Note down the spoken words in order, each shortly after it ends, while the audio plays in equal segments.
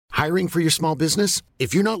Hiring for your small business?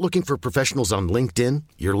 If you're not looking for professionals on LinkedIn,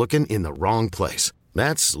 you're looking in the wrong place.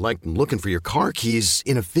 That's like looking for your car keys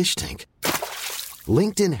in a fish tank.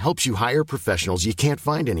 LinkedIn helps you hire professionals you can't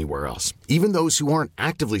find anywhere else, even those who aren't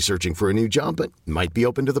actively searching for a new job but might be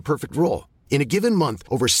open to the perfect role. In a given month,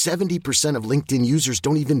 over 70% of LinkedIn users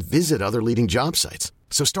don't even visit other leading job sites.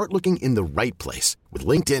 So start looking in the right place. With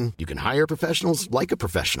LinkedIn, you can hire professionals like a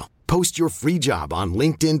professional. Post your free job on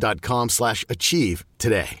linkedin.com/achieve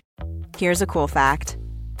today. Here's a cool fact.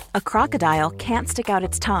 A crocodile can't stick out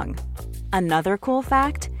its tongue. Another cool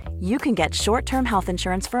fact, you can get short-term health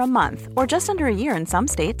insurance for a month or just under a year in some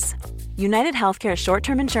states. United Healthcare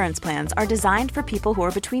short-term insurance plans are designed for people who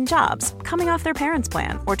are between jobs, coming off their parents'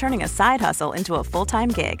 plan, or turning a side hustle into a full-time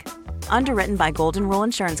gig. Underwritten by Golden Rule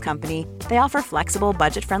Insurance Company, they offer flexible,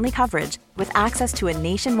 budget-friendly coverage with access to a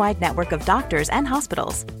nationwide network of doctors and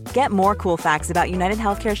hospitals. Get more cool facts about United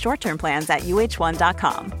Healthcare short-term plans at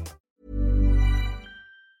uh1.com.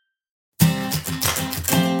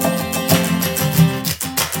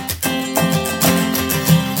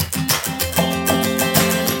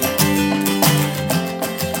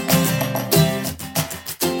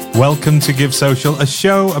 Welcome to Give Social, a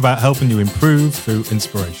show about helping you improve through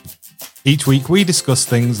inspiration. Each week we discuss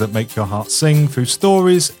things that make your heart sing through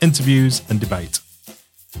stories, interviews and debate.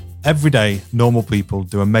 Every day, normal people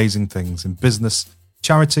do amazing things in business,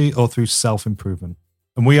 charity or through self-improvement.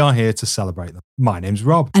 And we are here to celebrate them. My name's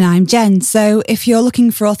Rob. And I'm Jen. So if you're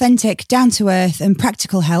looking for authentic, down-to-earth and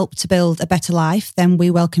practical help to build a better life, then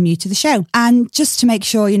we welcome you to the show. And just to make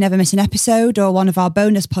sure you never miss an episode or one of our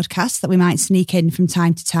bonus podcasts that we might sneak in from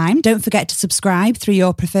time to time, don't forget to subscribe through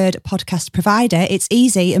your preferred podcast provider. It's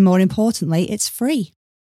easy and more importantly, it's free.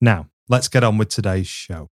 Now, let's get on with today's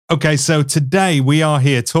show. Okay, so today we are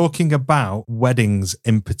here talking about weddings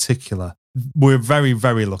in particular. We're very,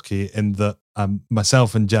 very lucky in that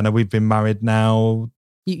myself and Jenna, we've been married now.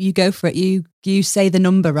 You go for it. You say the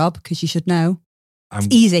number, Rob, because you should know. It's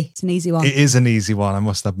easy. It's an easy one. It is an easy one, I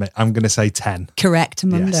must admit. I'm going to say 10. Correct,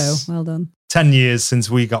 Mundo. Yes. Well done. 10 years since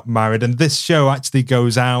we got married. And this show actually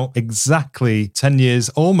goes out exactly 10 years,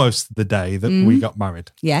 almost the day that we got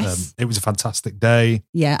married. Yes. It was a fantastic day.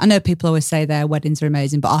 Yeah, I know people always say their weddings are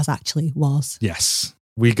amazing, but ours actually was. Yes.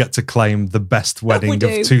 We get to claim the best wedding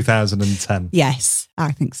of 2010. Yes,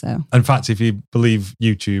 I think so. In fact, if you believe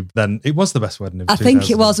YouTube, then it was the best wedding of 2010. I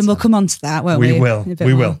think it was, and we'll come on to that, won't we? We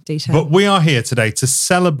will. Detail. But we are here today to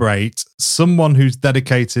celebrate someone who's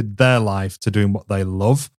dedicated their life to doing what they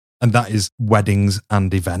love, and that is weddings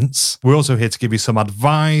and events. We're also here to give you some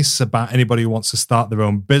advice about anybody who wants to start their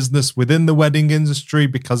own business within the wedding industry,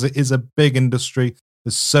 because it is a big industry.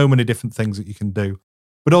 There's so many different things that you can do.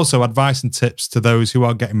 But also advice and tips to those who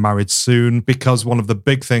are getting married soon, because one of the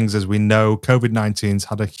big things, as we know, COVID-19's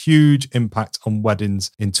had a huge impact on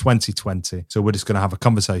weddings in 2020. So we're just going to have a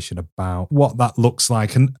conversation about what that looks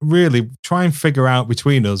like and really try and figure out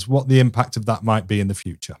between us what the impact of that might be in the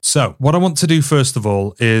future. So what I want to do first of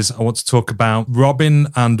all is I want to talk about Robin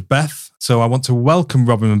and Beth. So I want to welcome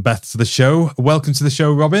Robin and Beth to the show. Welcome to the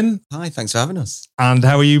show, Robin. Hi, thanks for having us. And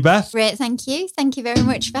how are you, Beth? Great, thank you. Thank you very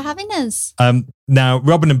much for having us. Now,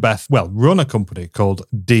 Robin and Beth, run a company called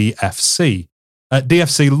DFC.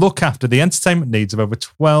 DFC look after the entertainment needs of over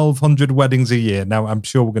 1,200 weddings a year. Now, I'm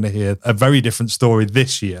sure we're going to hear a very different story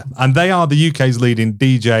this year. And they are the UK's leading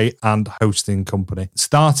DJ and hosting company.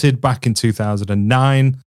 Started back in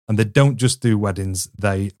 2009, and they don't just do weddings,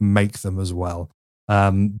 they make them as well.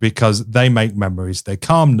 Because they make memories, they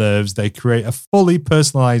calm nerves, they create a fully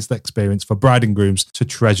personalised experience for bride and grooms to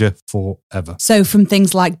treasure forever. So from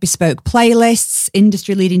things like bespoke playlists,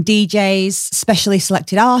 industry-leading DJs, specially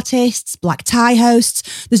selected artists, black tie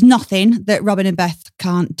hosts, there's nothing that Robin and Beth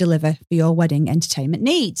can't deliver for your wedding entertainment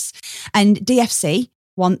needs. And DFC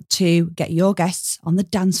want to get your guests on the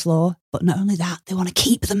dance floor, but not only that, they want to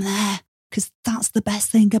keep them there, because that's the best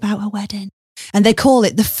thing about a wedding. And they call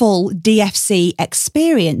it the full DFC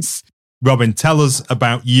experience. Robin, tell us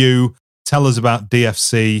about you. Tell us about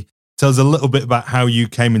DFC. Tell us a little bit about how you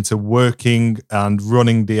came into working and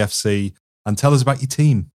running DFC, and tell us about your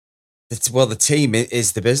team. Well, the team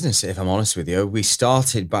is the business, if I'm honest with you. We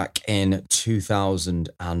started back in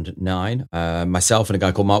 2009, myself and a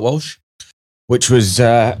guy called Mark Walsh, which was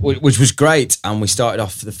great. And we started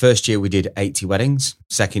off, the first year we did 80 weddings.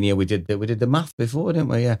 Second year we did the math before, didn't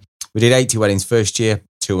we? Yeah. We did 80 weddings first year,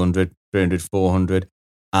 200, 300, 400.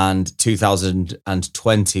 And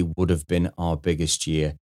 2020 would have been our biggest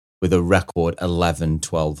year with a record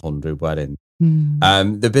 1,100 weddings.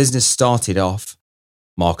 The business started off,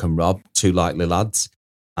 Mark and Rob, two likely lads.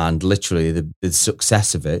 And literally the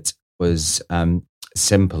success of it was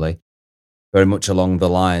simply very much along the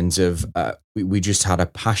lines of we just had a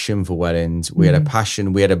passion for weddings. We had a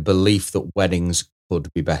passion, we had a belief that weddings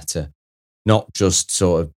could be better. Not just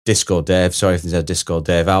sort of Disco Dave. Sorry if there's a Disco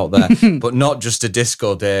Dave out there, but not just a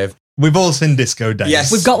Disco Dave. We've all seen Disco Dave.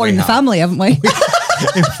 Yes, We've got one in the family, haven't we?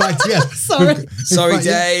 In fact, yes. Sorry,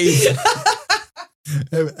 Dave.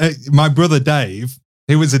 My brother Dave,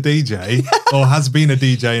 he was a DJ or has been a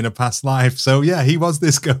DJ in a past life. So yeah, he was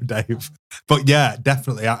Disco Dave. But yeah,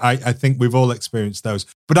 definitely. I think we've all experienced those.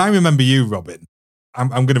 But I remember you, Robin. I'm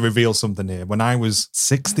going to reveal something here. When I was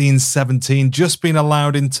 16, 17, just being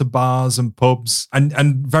allowed into bars and pubs,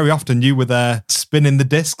 and very often you were there spinning the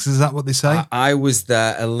discs. Is that what they say? I was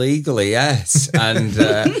there illegally, yes. And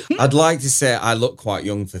I'd like to say I look quite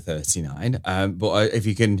young for 39. But if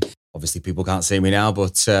you can, obviously people can't see me now,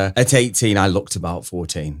 but at 18, I looked about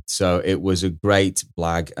 14. So it was a great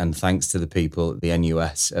blag. And thanks to the people at the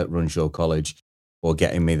NUS at Runshaw College for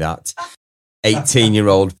getting me that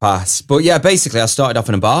 18-year-old pass. But yeah, basically I started off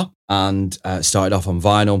in a bar and started off on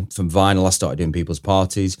vinyl. From vinyl, I started doing people's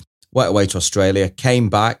parties, went away to Australia, came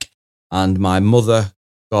back, and my mother,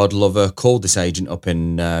 God love her, called this agent up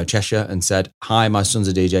in Cheshire and said, "Hi, my son's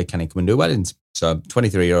a DJ, can he come and do weddings?" So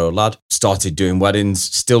 23-year-old lad, started doing weddings,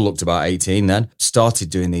 still looked about 18 then,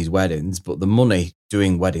 started doing these weddings, but the money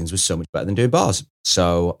doing weddings was so much better than doing bars.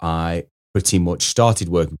 So I pretty much started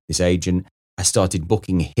working with this agent. I started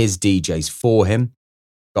booking his DJs for him,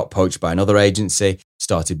 got poached by another agency,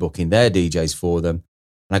 started booking their DJs for them.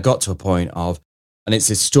 And I got to a point of, and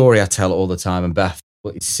it's a story I tell all the time, and Beth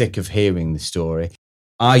is sick of hearing the story.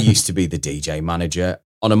 I used to be the DJ manager.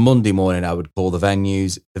 On a Monday morning, I would call the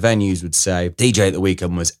venues. The venues would say, DJ at the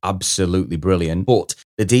weekend was absolutely brilliant, but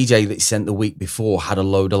the DJ that you sent the week before had a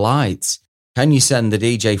load of lights. Can you send the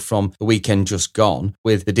DJ from the weekend just gone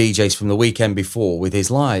with the DJs from the weekend before with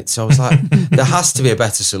his lights? So I was like, there has to be a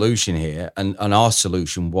better solution here. And our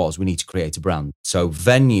solution was we need to create a brand. So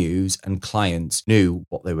venues and clients knew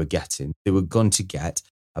what they were getting. They were going to get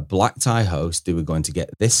a black tie host. They were going to get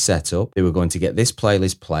this setup. They were going to get this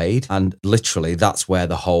playlist played. And literally that's where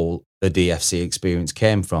the DFC experience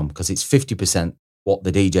came from, because it's 50% what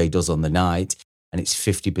the DJ does on the night and it's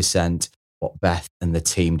 50% what Beth and the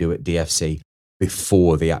team do at DFC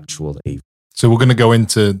before the actual eve. So we're going to go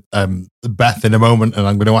into Beth in a moment, and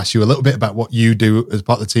I'm going to ask you a little bit about what you do as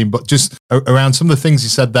part of the team. But just around some of the things you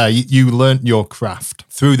said there, you learnt your craft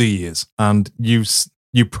through the years, and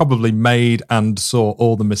you probably made and saw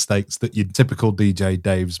all the mistakes that your typical DJ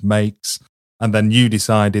Daves makes. And then you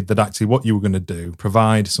decided that actually what you were going to do,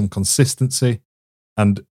 provide some consistency,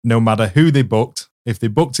 and no matter who they booked, if they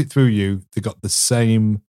booked it through you, they got the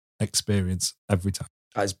same experience every time.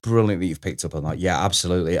 It's brilliant that you've picked up on that. Yeah,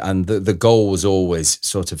 absolutely. And the goal was always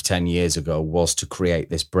sort of 10 years ago was to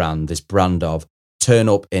create this brand of turn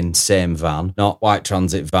up in same van, not white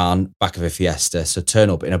transit van, back of a Fiesta. So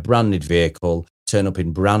turn up in a branded vehicle, turn up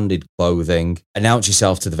in branded clothing, announce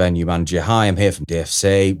yourself to the venue manager. Hi, I'm here from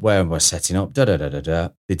DFC. Where am I setting up?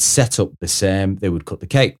 They'd set up the same. They would cut the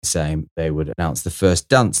cake the same. They would announce the first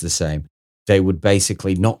dance the same. They would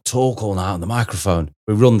basically not talk all night on the microphone.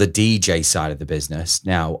 We run the DJ side of the business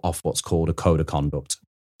now off what's called a code of conduct.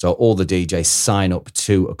 So all the DJs sign up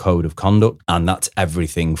to a code of conduct, and that's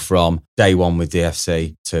everything from day one with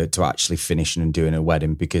DFC to actually finishing and doing a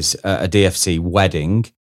wedding, because a DFC wedding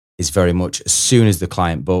is very much as soon as the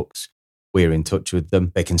client books, we're in touch with them.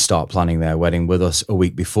 They can start planning their wedding with us a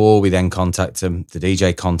week before. We then contact them. The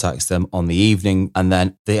DJ contacts them on the evening, and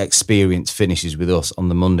then the experience finishes with us on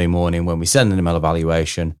the Monday morning when we send them an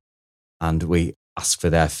evaluation and we ask for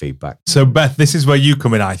their feedback. So Beth, this is where you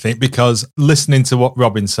come in, I think, because listening to what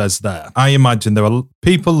Robin says there, I imagine there are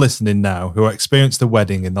people listening now who have experienced a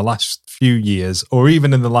wedding in the last few years, or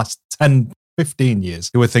even in the last 10, 15 years,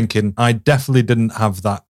 who are thinking, I definitely didn't have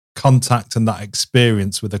that contact and that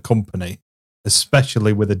experience with a company,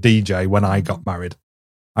 especially with a DJ when I got married.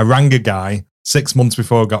 I rang a guy 6 months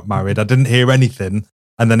before I got married. I didn't hear anything.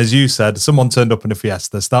 And then, as you said, someone turned up in a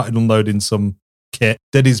Fiesta, started unloading some kit,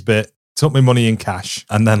 did his bit, took me money in cash,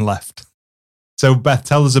 and then left. So Beth,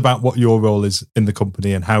 tell us about what your role is in the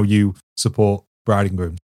company and how you support bride and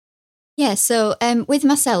groom. Yeah, so with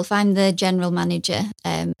myself, I'm the general manager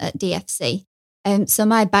at DFC. So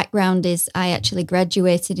my background is I actually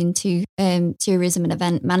graduated into tourism and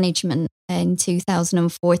event management in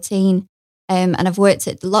 2014. And I've worked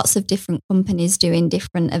at lots of different companies doing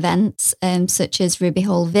different events, such as Ruby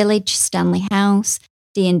Hall Village, Stanley House,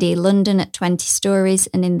 D&D London at 20 Stories,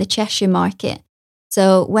 and in the Cheshire Market.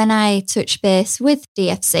 So when I touch base with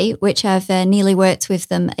DFC, which I've nearly worked with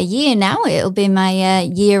them a year now, it'll be my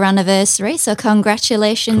year anniversary. So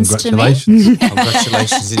congratulations to me.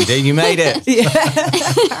 Congratulations indeed. You made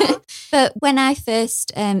it. But when I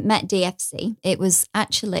first met DFC, it was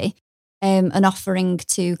actually an offering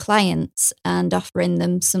to clients and offering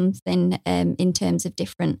them something in terms of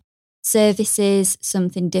different services,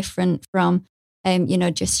 something different from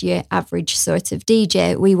just your average sort of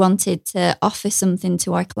DJ. We wanted to offer something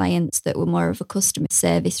to our clients that were more of a customer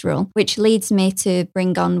service role, which leads me to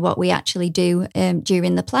bring on what we actually do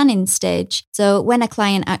during the planning stage. So when a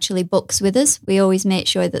client actually books with us, we always make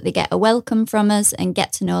sure that they get a welcome from us and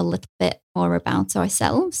get to know a little bit more about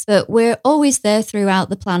ourselves. But we're always there throughout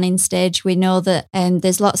the planning stage. We know that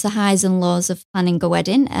there's lots of highs and lows of planning a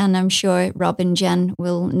wedding, and I'm sure Rob and Jen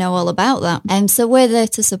will know all about that. So we're there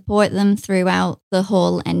to support them throughout the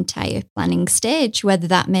whole entire planning stage, whether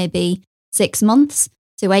that may be 6 months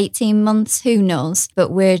to 18 months, who knows?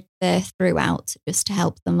 But we're there throughout just to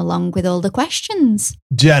help them along with all the questions.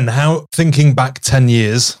 Jen, how, thinking back 10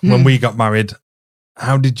 years when we got married,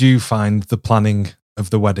 how did you find the planning of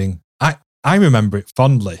the wedding? I remember it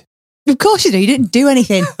fondly. Of course you do. You didn't do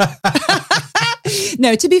anything.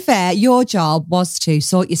 No, to be fair, your job was to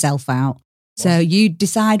sort yourself out. So you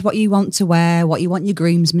decide what you want to wear, what you want your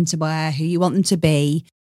groomsmen to wear, who you want them to be.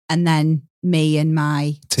 And then me and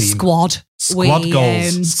my team. Squad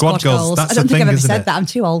Goals. Squad goals. That's I don't the think thing, I've ever isn't said it? that. I'm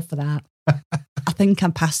too old for that. I think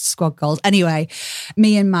I'm past squad goals. Anyway,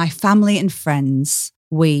 me and my family and friends,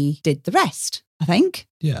 we did the rest, I think.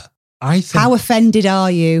 Yeah. I think How offended are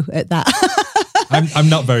you at that? I'm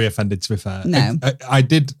not very offended, to be fair. No. I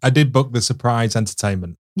did book the surprise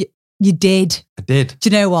entertainment. You did. I did. Do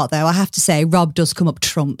you know what, though? I have to say, Rob does come up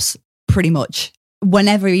trumps pretty much.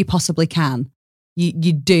 Whenever he possibly can,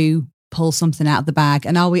 you do pull something out of the bag.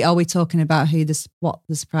 And are we talking about what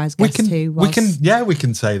the surprise guest who was? We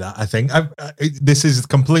can say that, I think. This is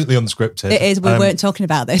completely unscripted. It is. We weren't talking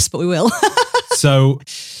about this, but we will. So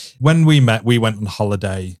when we met, we went on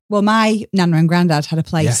holiday. Well, my nana and granddad had a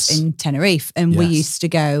place in Tenerife, and we used to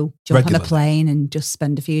go jump on a plane and just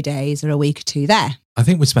spend a few days or a week or two there. I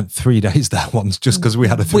think we spent 3 days there once just because we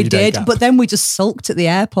had a 3-day We did, gap. but then we just sulked at the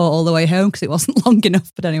airport all the way home because it wasn't long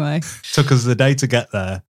enough. But anyway. Took us a day to get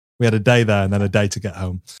there. We had a day there and then a day to get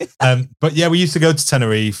home. But yeah, we used to go to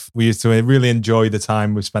Tenerife. We used to really enjoy the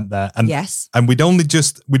time we spent there. And, yes. And we'd only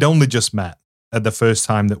just met at the first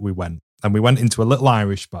time that we went. And we went into a little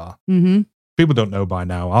Irish bar. Mm-hmm. People don't know by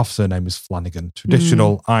now. Our surname is Flanagan,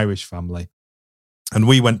 traditional Irish family. And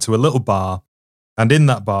we went to a little bar. And in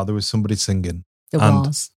that bar, there was somebody singing. There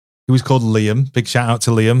was. He was called Liam. Big shout out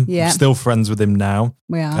to Liam. Yeah. I'm still friends with him now.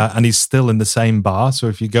 We are. And he's still in the same bar. So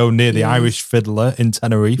if you go near the Irish Fiddler in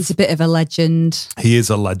Tenerife. He's a bit of a legend. He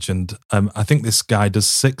is a legend. I think this guy does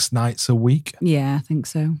 6 nights a week. Yeah, I think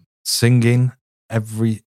so. Singing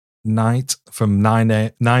every night from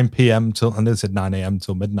 9 p.m. till, I know they said 9 a.m.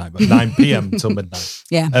 till midnight, but 9 p.m. till midnight.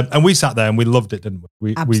 Yeah. And we sat there and we loved it, didn't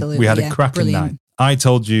we? Absolutely, we had a cracking brilliant night. I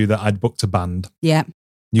told you that I'd booked a band. Yeah.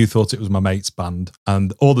 You thought it was my mate's band,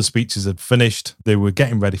 and all the speeches had finished. They were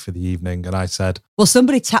getting ready for the evening, and I said, well,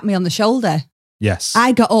 somebody tapped me on the shoulder. Yes.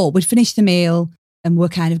 I got up, we'd finished the meal, and we're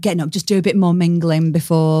kind of getting up, just do a bit more mingling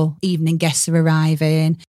before evening guests are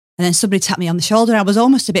arriving. And then somebody tapped me on the shoulder. I was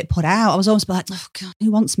almost a bit put out. I was almost like, oh God,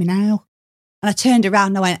 who wants me now? And I turned around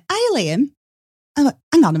and I went, "Hey, Liam." I went,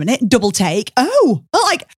 "Hang on a minute, double take." Oh,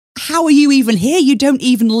 like, how are you even here? You don't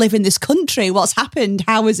even live in this country. What's happened?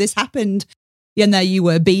 How has this happened? And there you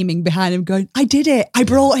were beaming behind him going, "I did it. I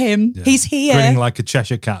brought him. Yeah. He's here." Grinning like a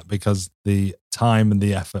Cheshire cat because the time and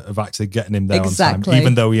the effort of actually getting him there on time,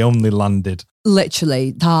 even though he only landed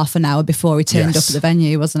literally half an hour before he turned up at the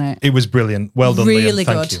venue, wasn't it? It was brilliant. Well done, really Liam.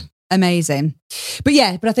 Thank good. you. Amazing.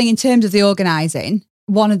 But I think in terms of the organising,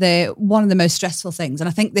 one of the most stressful things, and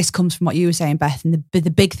I think this comes from what you were saying, Beth, and the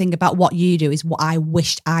big thing about what you do is what I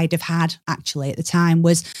wished I'd have had actually at the time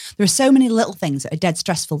was there are so many little things that are dead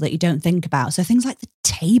stressful that you don't think about. So things like the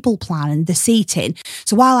table plan and the seating.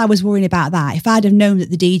 So while I was worrying about that, if I'd have known that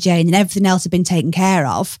the DJ and everything else had been taken care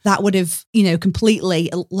of, that would have, completely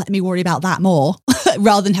let me worry about that more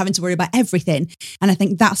rather than having to worry about everything. And I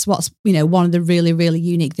think that's what's, one of the really, really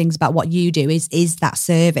unique things about what you do is that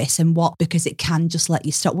service and because it can just let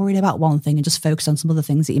you stop worrying about one thing and just focus on some other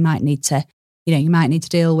things that you might need to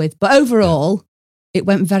deal with. But overall, it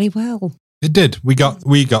went very well. It did. We got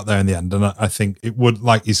there in the end, and I think it would,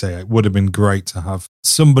 like you say, it would have been great to have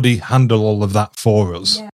somebody handle all of that for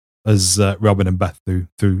us as Robin and Beth through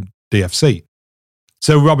DFC.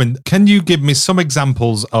 So, Robin, can you give me some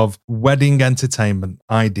examples of wedding entertainment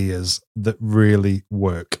ideas that really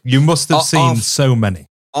work? You must have seen so many.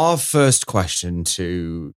 Our first question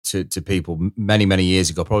to people many, many years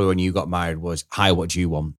ago, probably when you got married, was, "Hi, what do you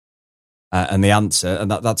want?" And the answer, and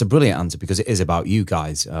that's a brilliant answer because it is about you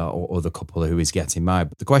guys or the couple who is getting married.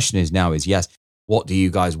 But the question is now is, yes, what do you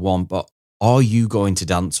guys want? But are you going to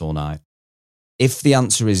dance all night? If the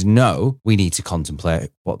answer is no, we need to contemplate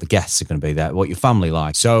what the guests are going to be there, what your family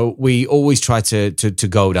like. So we always try to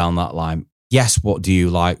go down that line. Yes, what do you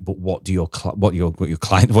like? But what do your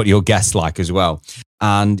client, what your guests like as well?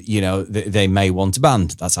 And they may want a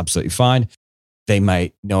band. That's absolutely fine. They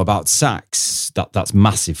may know about sax. That's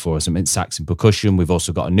massive for us. I mean, sax and percussion. We've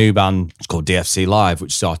also got a new band. It's called DFC Live,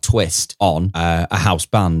 which is our twist on a house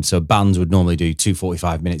band. So bands would normally do 2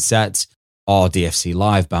 45-minute sets. Our DFC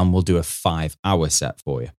Live band will do a 5-hour set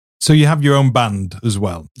for you. So you have your own band as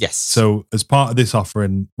well? Yes. So as part of this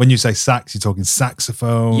offering, when you say sax, you're talking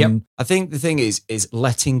saxophone? Yep. I think the thing is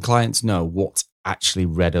letting clients know what's actually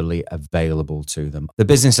readily available to them. The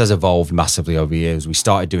business has evolved massively over years. We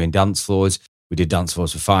started doing dance floors. We did dance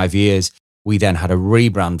floors for 5 years. We then had a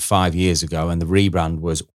rebrand 5 years ago, and the rebrand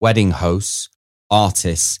was wedding hosts,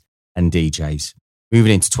 artists, and DJs.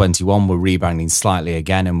 Moving into 21, we're rebranding slightly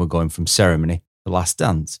again, and we're going from ceremony to last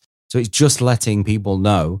dance. So it's just letting people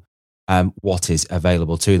know what is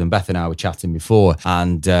available to them. Beth and I were chatting before,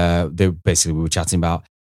 and we were chatting about,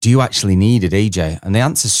 do you actually need a DJ? And the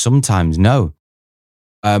answer is sometimes no.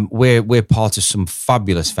 We're part of some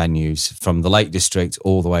fabulous venues from the Lake District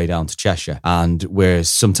all the way down to Cheshire, and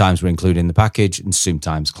sometimes we're included in the package, and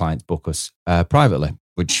sometimes clients book us privately,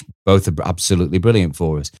 which both are absolutely brilliant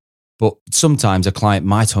for us. But sometimes a client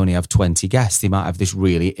might only have 20 guests. They might have this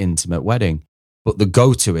really intimate wedding, but the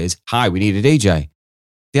go-to is, "Hi, we need a DJ."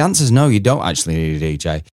 The answer is no, you don't actually need a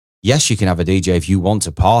DJ. Yes, you can have a DJ if you want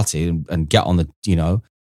to party and get on the,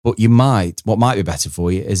 but what might be better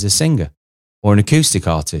for you is a singer or an acoustic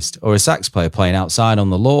artist or a sax player playing outside on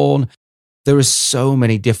the lawn. There are so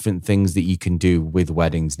many different things that you can do with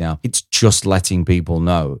weddings now. It's just letting people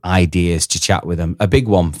know ideas to chat with them. A big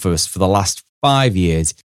one for us for the last 5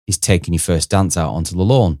 years is taking your first dance out onto the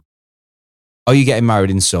lawn. Are you getting married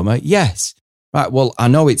in summer? Yes. Right. Well, I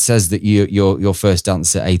know it says that your first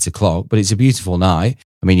dance at 8 o'clock, but it's a beautiful night.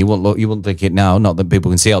 I mean, you wouldn't think it now, not that people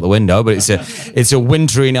can see out the window, but it's a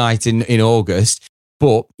wintry night in August.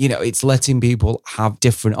 But, it's letting people have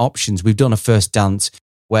different options. We've done a first dance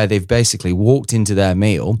where they've basically walked into their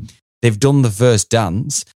meal, they've done the first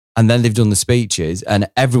dance, and then they've done the speeches, and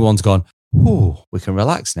everyone's gone, "Oh, we can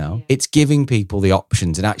relax now." It's giving people the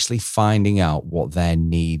options and actually finding out what their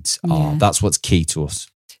needs are. That's what's key to us.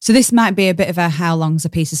 So this might be a bit of a how long's a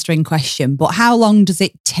piece of string question, but how long does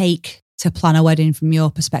it take to plan a wedding from your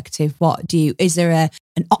perspective? Is there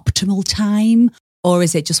an optimal time, or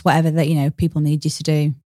is it just whatever that, people need you to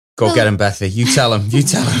do? Go get them, Bethy. You tell them.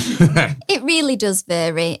 It really does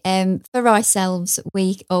vary. For ourselves,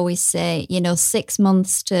 we always say, 6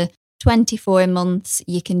 months to 24 months,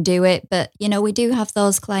 you can do it. But, we do have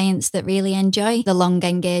those clients that really enjoy the long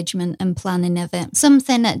engagement and planning of it.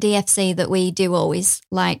 Something at DFC that we do always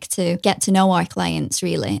like to get to know our clients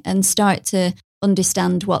really and start to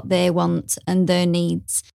understand what they want and their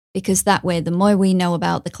needs. Because that way, the more we know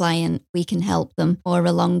about the client, we can help them more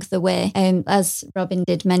along the way. As Robin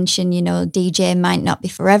did mention, DJ might not be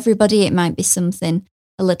for everybody. It might be something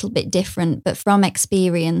a little bit different. But from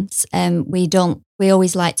experience, we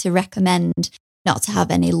always like to recommend not to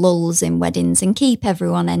have any lulls in weddings and keep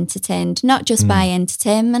everyone entertained, not just by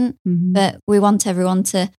entertainment, but we want everyone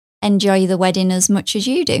to enjoy the wedding as much as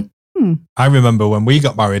you do. I remember when we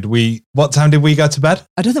got married, what time did we go to bed?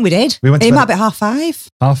 I don't think we did. We went to bed might be 5:30.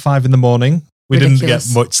 5:30 in the morning. We Ridiculous.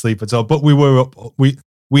 Didn't get much sleep at all, but we were up.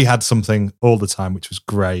 We had something all the time, which was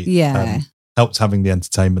great. Yeah. Helped having the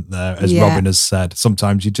entertainment there. As Robin has said,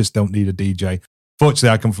 sometimes you just don't need a DJ. Fortunately,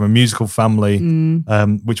 I come from a musical family,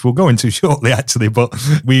 which we'll go into shortly, actually, but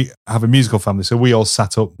we have a musical family. So we all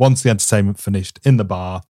sat up once the entertainment finished in the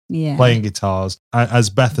bar, playing guitars. As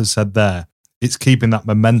Beth has said there, it's keeping that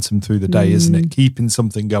momentum through the day, isn't it? Keeping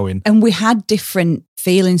something going. And we had different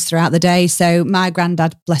feelings throughout the day. So my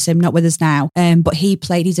granddad, bless him, not with us now, but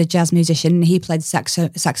he's a jazz musician. He played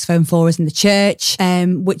saxophone for us in the church,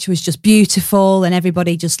 which was just beautiful and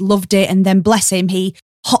everybody just loved it. And then bless him, he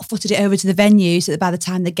hot-footed it over to the venue so that by the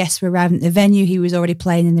time the guests were arriving at the venue, he was already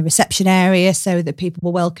playing in the reception area so that people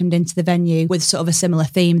were welcomed into the venue with sort of a similar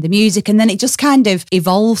theme, the music. And then it just kind of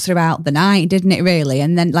evolved throughout the night, didn't it, really?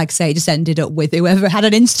 And then, like I say, it just ended up with whoever had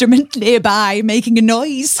an instrument nearby making a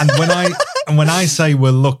noise. And when I say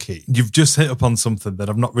we're lucky, you've just hit upon something that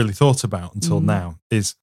I've not really thought about until now,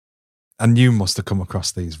 and you must have come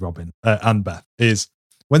across these, Robin and Beth, is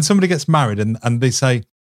when somebody gets married and they say,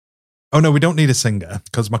 oh no, we don't need a singer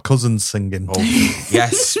because my cousin's singing. Oh,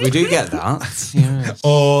 yes, we do get that. Yeah.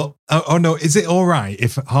 Or, oh no, is it all right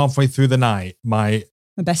if halfway through the night my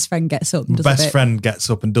best friend gets up and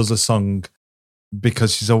does a song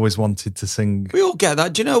because she's always wanted to sing? We all get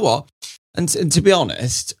that. Do you know what? And to be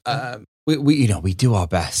honest, we do our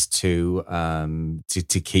best to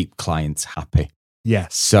keep clients happy.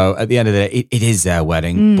 Yes. So at the end of the day, it is their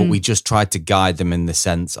wedding, but we just tried to guide them in the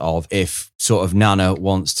sense of if sort of Nana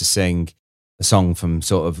wants to sing a song from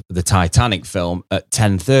sort of the Titanic film at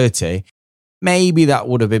 10:30, maybe that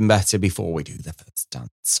would have been better before we do the first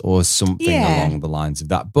dance or something along the lines of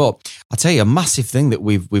that. But I'll tell you a massive thing that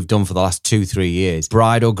we've done for the last 2-3 years,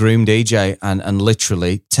 bride or groom DJ, and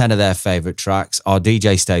literally 10 of their favourite tracks. Our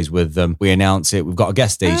DJ stays with them. We announce it. We've got a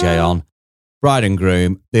guest DJ on. Bride and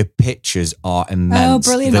groom, the pictures are immense.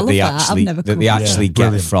 Oh, brilliant. That they actually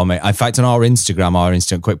get from it. In fact, on our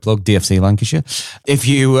Instagram, quick plug, DFC Lancashire. If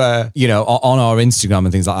you, on our Instagram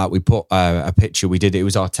and things like that, we put a picture we did. It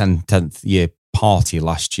was our 10th year party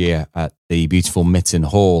last year at the beautiful Mitten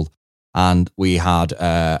Hall. And we had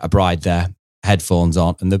a bride there, headphones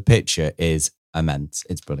on, and the picture is immense.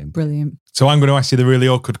 It's brilliant. Brilliant. So I'm going to ask you the really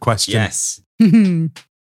awkward question. Yes.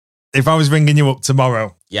 If I was ringing you up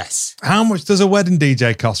tomorrow, yes. How much does a wedding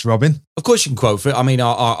DJ cost, Robin? Of course you can quote for it. I mean,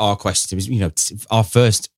 our question is, our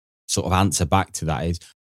first sort of answer back to that is,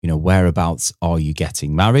 whereabouts are you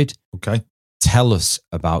getting married? Okay. Tell us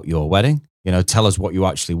about your wedding. Tell us what you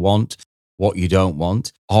actually want, what you don't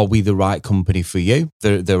want. Are we the right company for you?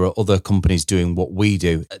 There are other companies doing what we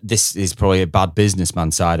do. This is probably a bad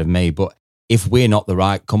businessman side of me, but if we're not the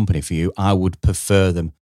right company for you, I would prefer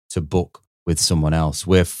them to book with someone else.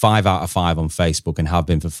 We're 5 out of 5 on Facebook and have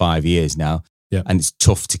been for 5 years now. Yeah. And it's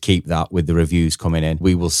tough to keep that with the reviews coming in.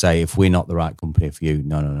 We will say, if we're not the right company for you,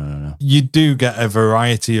 no. You do get a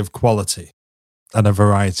variety of quality and a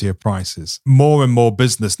variety of prices. More and more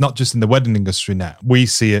business, not just in the wedding industry now. We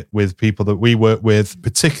see it with people that we work with,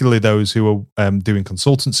 particularly those who are doing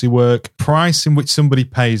consultancy work. Price in which somebody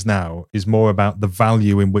pays now is more about the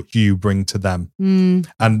value in which you bring to them.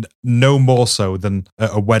 And no more so than at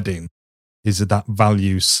a wedding. Is that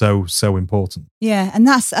value so important? Yeah, and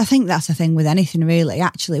I think that's the thing with anything really.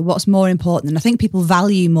 Actually, what's more important, and I think people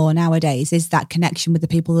value more nowadays, is that connection with the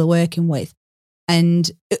people they're working with. And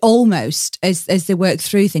almost as they work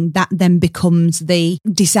through things, that then becomes the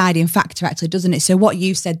deciding factor, actually, doesn't it? So what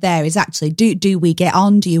you said there is actually, do we get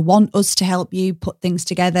on? Do you want us to help you put things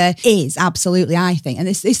together? Is absolutely, I think. And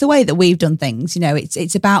it's the way that we've done things.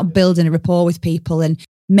 It's about building a rapport with people and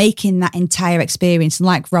making that entire experience. And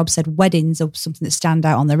like Rob said, weddings are something that stand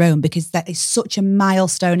out on their own because that is such a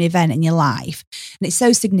milestone event in your life. And it's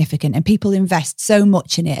so significant and people invest so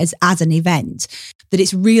much in it as an event that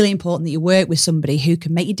it's really important that you work with somebody who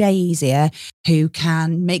can make your day easier, who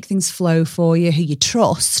can make things flow for you, who you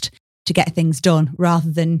trust to get things done rather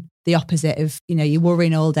than the opposite of, you're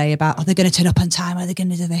worrying all day about, are they going to turn up on time? Are they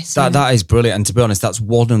going to do this? That is brilliant. And to be honest, that's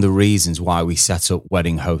one of the reasons why we set up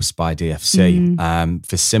Wedding Hosts by DFC.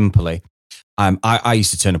 For simply, I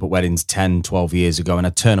used to turn up at weddings 10, 12 years ago, and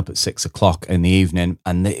I'd turn up at 6 o'clock in the evening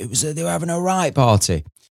and they were having a right party.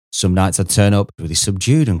 Some nights I'd turn up really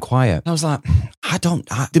subdued and quiet. I was like,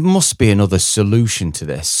 there must be another solution to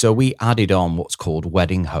this. So we added on what's called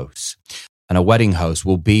Wedding Hosts. And a wedding host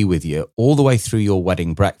will be with you all the way through your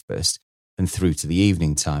wedding breakfast and through to the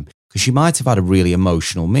evening time. Because you might have had a really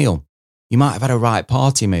emotional meal. You might have had a right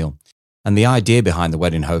party meal. And the idea behind the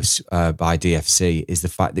Wedding Hosts by DFC is the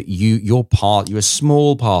fact that you're a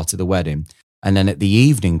small part of the wedding. And then at the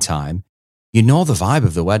evening time, you know the vibe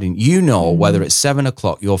of the wedding. You know whether at 7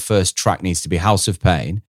 o'clock your first track needs to be House of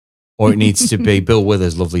Pain or it needs to be Bill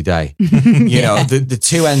Withers' Lovely Day. The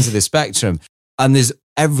two ends of the spectrum. And there's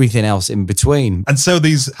everything else in between. And so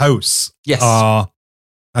these hosts are,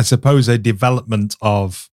 I suppose, a development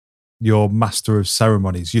of your master of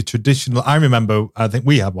ceremonies, your traditional. I remember, I think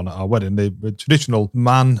we had one at our wedding, the traditional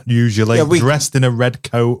man, usually dressed in a red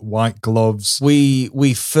coat, white gloves.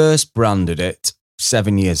 We first branded it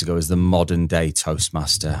 7 years ago as the modern day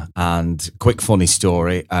Toastmaster. And quick funny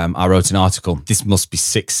story, I wrote an article, this must be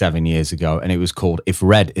 6-7 years ago, and it was called If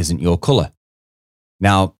Red Isn't Your Colour.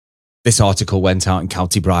 Now, this article went out in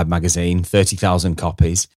County Bride magazine, 30,000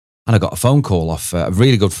 copies. And I got a phone call off a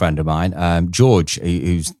really good friend of mine, George,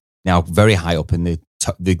 who's now very high up in the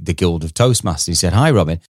Guild of Toastmasters. He said, "Hi,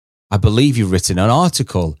 Robin, I believe you've written an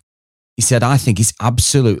article." He said, "I think it's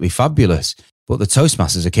absolutely fabulous, but the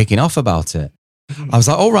Toastmasters are kicking off about it." I was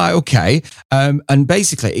like, "All right, okay." And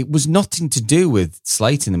basically, it was nothing to do with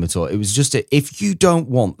slating them at all. It was just if you don't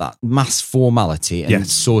want that mass formality and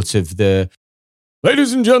sort of the,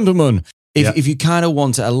 ladies and gentlemen, if you kind of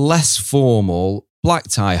want a less formal black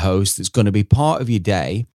tie host that's going to be part of your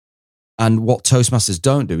day. And what Toastmasters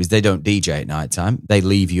don't do is they don't DJ at nighttime. They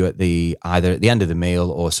leave you either at the end of the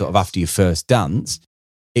meal or sort of after your first dance.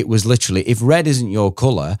 It was literally, if red isn't your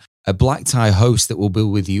color, a black tie host that will be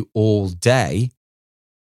with you all day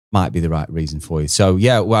might be the right reason for you. So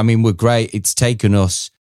yeah, well, I mean, we're great. It's taken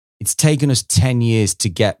us 10 years to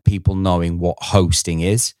get people knowing what hosting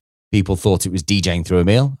is. People thought it was DJing through a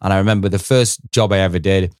meal. And I remember the first job I ever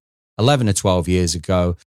did 11 or 12 years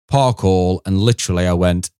ago, Park Hall, and literally I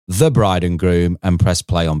went, the bride and groom, and press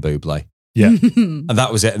play on Bublé. Yeah. And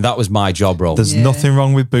that was it. And that was my job role. There's nothing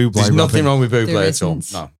wrong with Bublé. There's nothing wrong with Bublé at all.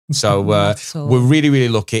 No. So we're really, really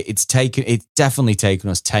lucky. It's definitely taken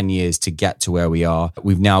us 10 years to get to where we are.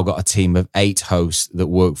 We've now got a team of 8 hosts that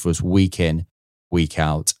work for us week in, week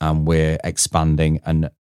out, and we're expanding, and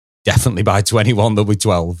definitely by 21 there'll be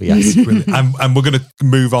 12. Yes. And we're going to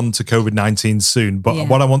move on to COVID-19 soon. But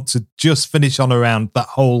what I want to just finish on around that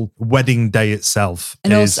whole wedding day itself.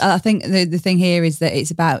 And also, I think the thing here is that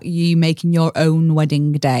it's about you making your own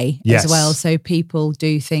wedding day as well. So people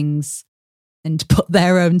do things and put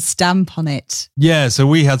their own stamp on it. Yeah, so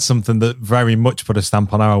we had something that very much put a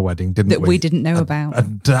stamp on our wedding, didn't we? That we didn't know about.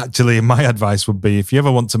 And actually, my advice would be, if you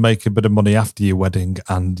ever want to make a bit of money after your wedding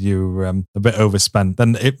and you're a bit overspent,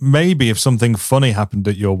 then it maybe if something funny happened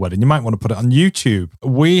at your wedding, you might want to put it on YouTube.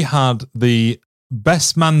 We had the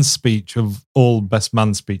best man speech of all best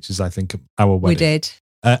man speeches, I think, at our wedding. We did.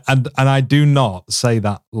 And I do not say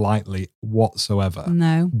that lightly whatsoever.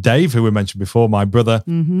 No. Dave, who we mentioned before, my brother,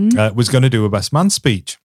 was going to do a best man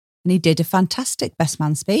speech. And he did a fantastic best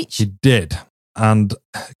man speech. He did. And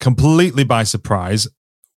completely by surprise,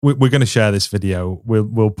 we're going to share this video.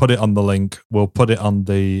 We'll put it on the link. We'll put it on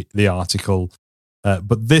the article.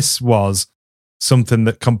 But this was something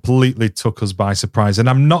that completely took us by surprise. And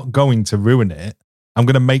I'm not going to ruin it. I'm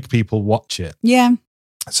going to make people watch it. Yeah.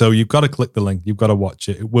 So you've got to click the link. You've got to watch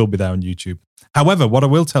it. It will be there on YouTube. However, what I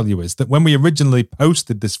will tell you is that when we originally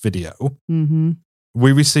posted this video,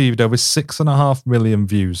 we received over 6.5 million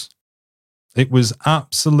views. It was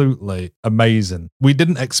absolutely amazing. We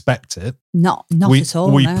didn't expect it. Not at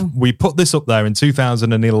all, no. We put this up there in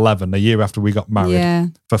 2011, a year after we got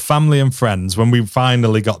married, for family and friends, when we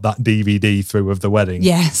finally got that DVD through of the wedding.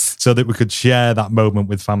 Yes. So that we could share that moment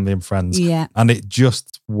with family and friends. Yeah. And it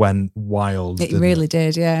just went wild. It really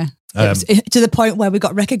did, yeah. It was to the point where we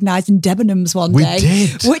got recognised in Debenhams one day. We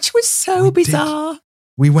did. Which was so bizarre.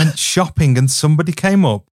 We went shopping and somebody came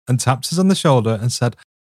up and tapped us on the shoulder and said,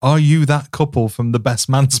 "Are you that couple from the best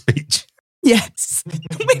man speech?" Yes.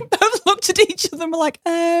 We both looked at each other and were like,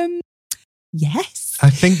 yes. I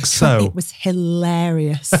think so. It was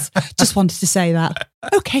hilarious. Just wanted to say that.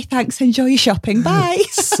 Okay, thanks. Enjoy your shopping. Bye.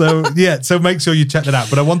 So make sure you check that out.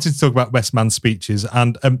 But I wanted to talk about best man speeches,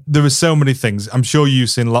 and there are so many things. I'm sure you've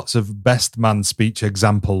seen lots of best man speech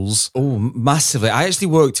examples. Oh, massively. I actually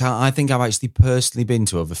worked out, I think I've actually personally been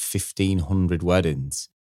to over 1,500 weddings.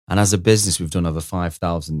 And as a business, we've done over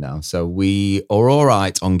 5,000 now. So we are all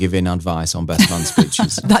right on giving advice on best man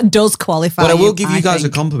speeches. That does qualify. But I will give you guys a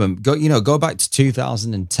compliment. Go back to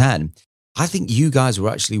 2010. I think you guys were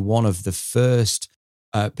actually one of the first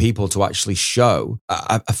people to actually show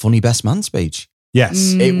a funny best man speech.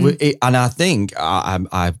 Yes. And I think,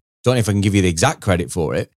 I don't know if I can give you the exact credit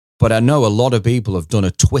for it, but I know a lot of people have done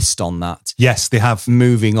a twist on that. Yes, they have.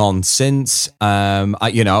 Moving on since,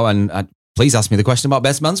 please ask me the question about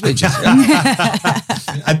best man speeches.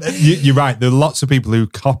 And you're right. There are lots of people who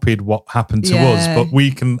copied what happened to us, but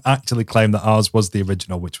we can actually claim that ours was the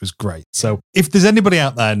original, which was great. So if there's anybody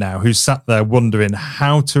out there now who's sat there wondering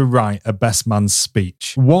how to write a best man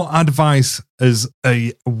speech, what advice as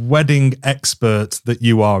a wedding expert that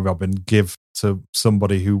you are, Robin, give to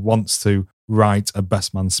somebody who wants to write a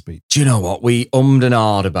best man speech? Do you know what? We ummed and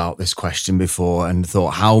ahed about this question before and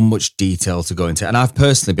thought how much detail to go into. And I've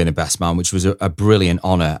personally been a best man, which was a brilliant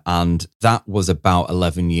honour. And that was about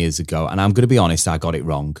 11 years ago. And I'm going to be honest, I got it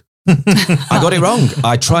wrong. I got it wrong.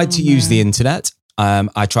 I tried to use the internet.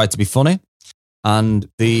 I tried to be funny. And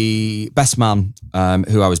the best man,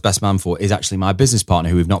 who I was best man for, is actually my business partner,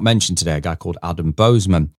 who we've not mentioned today, a guy called Adam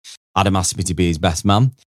Bozeman. Adam asked me to be his best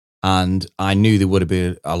man. And I knew there would have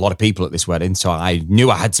been a lot of people at this wedding, so I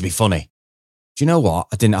knew I had to be funny. Do you know what?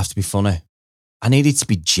 I didn't have to be funny. I needed to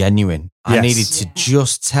be genuine. I Yes. needed to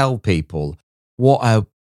just tell people what an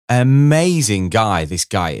amazing guy this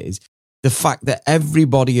guy is. The fact that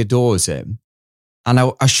everybody adores him. And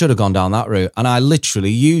I should have gone down that route. And I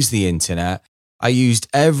literally used the internet. I used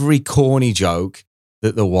every corny joke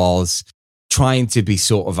that there was, trying to be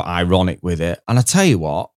sort of ironic with it. And I tell you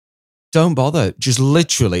what, don't bother. Just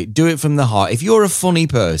literally do it from the heart. If you're a funny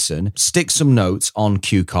person, stick some notes on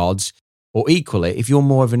cue cards. Or equally, if you're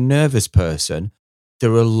more of a nervous person,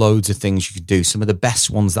 there are loads of things you could do. Some of the best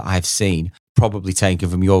ones that I've seen, probably taken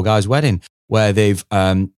from your guys' wedding, where they've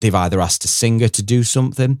either asked a singer to do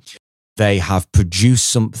something, they have produced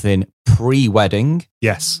something pre-wedding,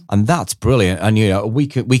 Yes. and that's brilliant. And we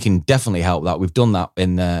can definitely help that. We've done that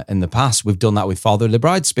in the past. We've done that with Father of the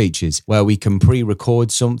Bride speeches, where we can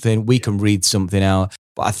pre-record something, we can read something out.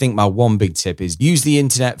 But I think my one big tip is use the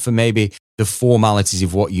internet for maybe the formalities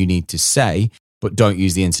of what you need to say, but don't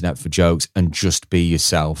use the internet for jokes, and just be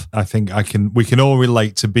yourself. I think we can all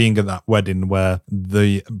relate to being at that wedding where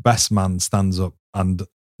the best man stands up and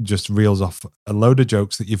just reels off a load of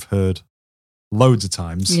jokes that you've heard loads of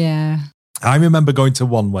times. Yeah. I remember going to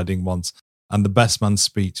one wedding once and the best man's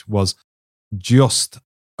speech was just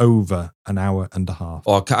over an hour and a half.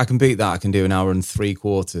 Or I can beat that. I can do an hour and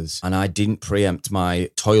 3/4. And I didn't preempt my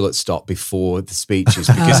toilet stop before the speeches,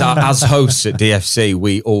 because as hosts at DFC,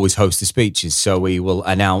 we always host the speeches. So we will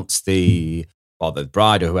announce the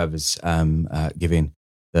bride or whoever's giving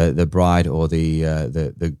the bride or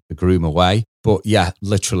the groom away. But yeah,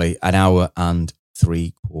 literally an hour and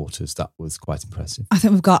 3/4. That was quite impressive. I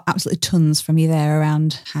think we've got absolutely tons from you there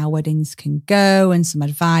around how weddings can go and some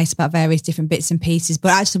advice about various different bits and pieces.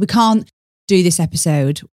 But actually, we can't do this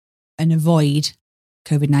episode and avoid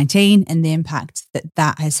COVID-19 and the impact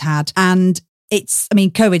that has had. And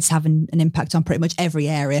COVID's having an impact on pretty much every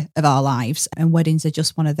area of our lives. And weddings are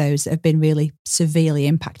just one of those that have been really severely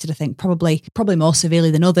impacted, I think, probably more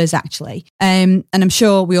severely than others, actually. And I'm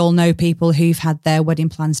sure we all know people who've had their wedding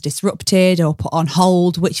plans disrupted or put on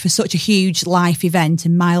hold, which for such a huge life event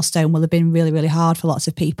and milestone will have been really, really hard for lots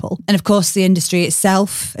of people. And of course, the industry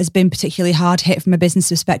itself has been particularly hard hit from a business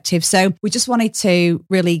perspective. So we just wanted to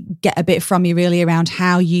really get a bit from you really around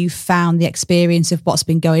how you found the experience of what's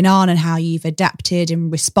been going on and how you've adapted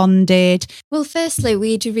and responded. Well, firstly,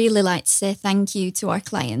 we'd really like to say thank you to our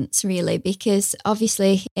clients, really, because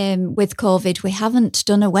obviously with COVID, we haven't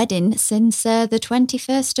done a wedding since the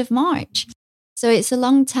 21st of March. So it's a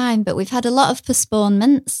long time, but we've had a lot of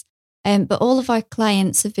postponements. But all of our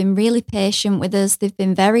clients have been really patient with us. They've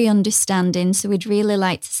been very understanding. So we'd really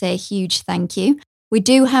like to say a huge thank you. We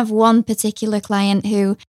do have one particular client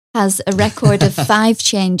who has a record of 5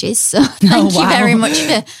 changes. So thank you very much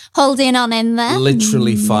for holding on in there.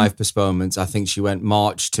 Literally 5 postponements. I think she went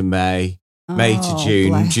March to May, May to June,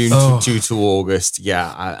 bless. June to August.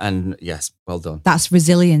 Yeah. And yes, well done. That's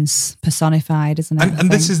resilience personified, isn't it?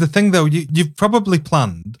 And this is the thing, though. You've probably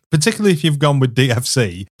planned, particularly if you've gone with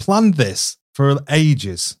DFC, planned this for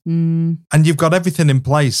ages. And you've got everything in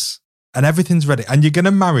place and everything's ready. And you're going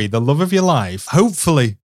to marry the love of your life,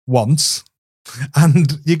 hopefully once.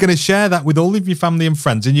 And you're going to share that with all of your family and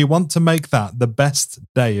friends. And you want to make that the best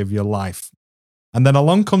day of your life. And then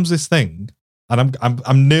along comes this thing. And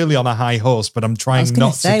I'm nearly on a high horse, but I'm trying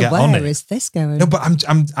not to get on it. Where is this going? No, but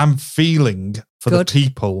I'm feeling for Good. the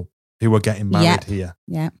people who are getting married here.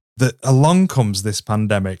 Yeah. That along comes this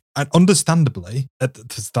pandemic, and understandably, at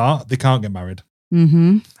the start they can't get married,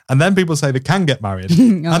 Mm-hmm. and then people say they can get married, Oh,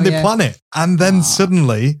 and they yeah. plan it, and then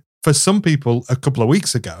suddenly, for some people, a couple of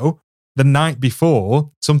weeks ago, the night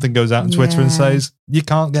before, something goes out on Twitter and Yeah. says you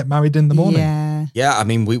can't get married in the morning. Yeah. Yeah, I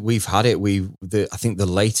mean, we've had it. I think the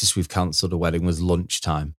latest we've cancelled a wedding was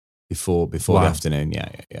lunchtime before Wow. the afternoon.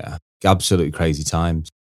 Yeah. Absolutely crazy times.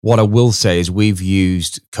 What I will say is we've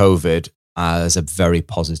used COVID as a very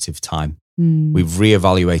positive time. We've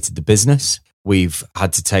reevaluated the business. We've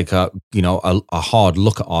had to take a hard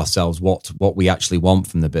look at ourselves, what we actually want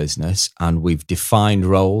from the business, and we've defined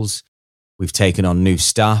roles. We've taken on new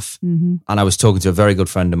staff. Mm-hmm. And I was talking to a very good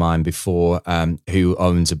friend of mine before who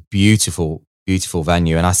owns a beautiful, beautiful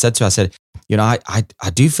venue. And I said to her, I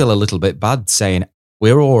do feel a little bit bad saying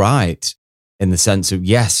we're all right in the sense of,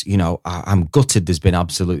 yes, I'm gutted there's been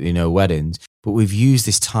absolutely no weddings, but we've used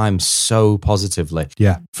this time so positively.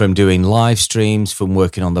 Yeah. From doing live streams, from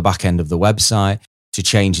working on the back end of the website, to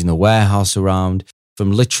changing the warehouse around,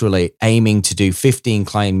 from literally aiming to do 15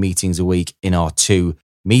 client meetings a week in our 2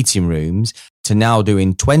 meeting rooms, to now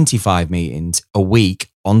doing 25 meetings a week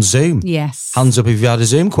on Zoom. Yes. Hands up if you had a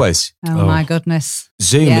Zoom quiz. Oh my goodness.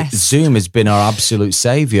 Zoom Yes. Zoom has been our absolute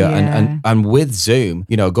savior. Yeah. And with Zoom,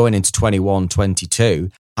 you know, going into 21,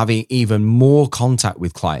 22, having even more contact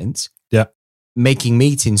with clients, making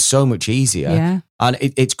meetings so much easier. Yeah. And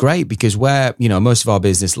it's great because where, you know, most of our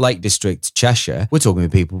business, Lake District, Cheshire, we're talking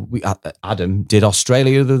with people. Adam did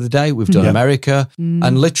Australia the other day. We've done America.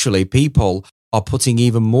 And literally people are putting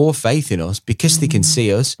even more faith in us because they can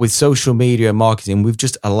see us with social media and marketing. We've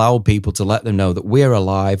just allowed people to let them know that we're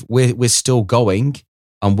alive, we're still going,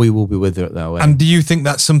 and we will be with it that way. And do you think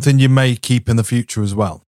that's something you may keep in the future as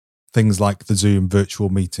well? Things like the Zoom virtual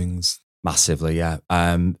meetings. Massively, yeah.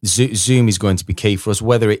 Zoom is going to be key for us,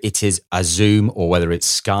 whether it is a Zoom or whether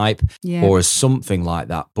it's Skype or something like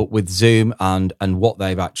that. But with Zoom and what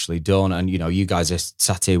they've actually done, and you know, you guys are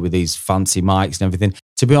sat here with these fancy mics and everything.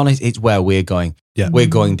 To be honest, it's where we're going. Yeah. We're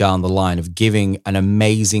going down the line of giving an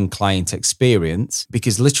amazing client experience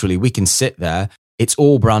because literally we can sit there. It's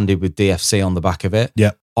all branded with DFC on the back of it.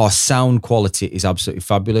 Yeah. Our sound quality is absolutely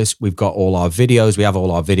fabulous. We've got all our videos. We have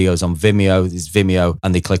all our videos on Vimeo. There's Vimeo,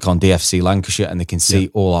 and they click on DFC Lancashire and they can see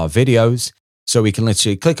all our videos. So we can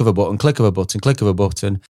literally click of a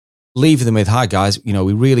button, leave them with, hi guys, you know,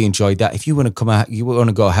 we really enjoyed that. If you want to come out, you want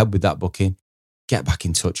to go ahead with that booking, get back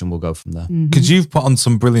in touch and we'll go from there. Because you've put on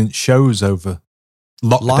some brilliant shows over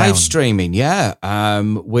lockdown. Live streaming, yeah.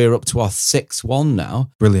 We're up to our 6th one now.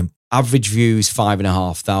 Brilliant. Average views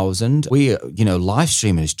 5,500. Live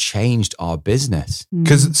streaming has changed our business.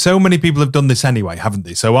 Because so many people have done this anyway, haven't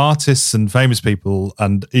they? So artists and famous people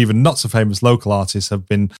and even not so famous local artists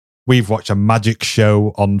we've watched a magic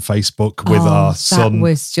show on Facebook with our son. That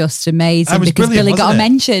was just amazing was because Billy got a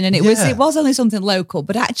mention and it was only something local,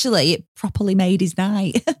 but actually it properly made his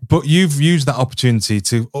night. But you've used that opportunity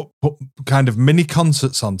to put kind of mini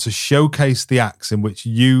concerts on to showcase the acts in which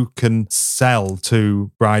you can sell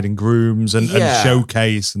to bride and grooms and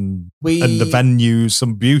showcase and the venues,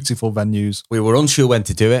 some beautiful venues. We were unsure when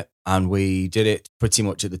to do it and we did it pretty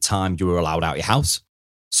much at the time you were allowed out your house.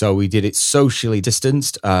 So we did it socially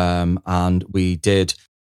distanced, and we did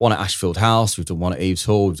one at Ashfield House, we've done one at Eves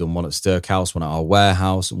Hall, we've done one at Stirk House, one at our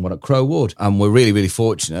warehouse, and one at Crow Wood. And we're really, really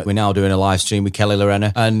fortunate. We're now doing a live stream with Kelly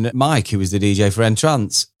Lorena and Mike, who was the DJ for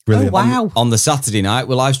Entrance. Brilliant. Oh, wow. On the Saturday night,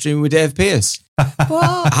 we're live streaming with Dave Pierce.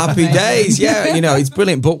 Happy days. Yeah, you know, it's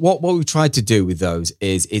brilliant. But what we've tried to do with those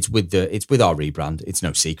is it's with our rebrand. It's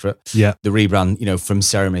no secret. Yeah. The rebrand, you know, from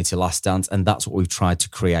Ceremony to Last Dance. And that's what we've tried to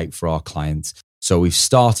create for our clients. So we've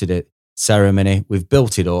started it, Ceremony, we've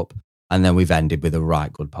built it up, and then we've ended with a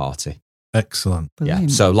right good party. Excellent. Brilliant.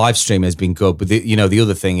 Yeah. So live stream has been good. But the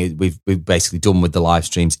other thing is we've basically done with the live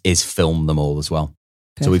streams is film them all as well.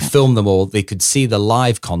 Perfect. So we filmed them all. They could see the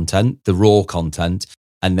live content, the raw content,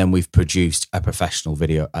 and then we've produced a professional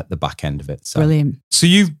video at the back end of it. So. Brilliant. So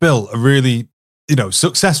you've built a really,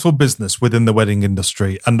 successful business within the wedding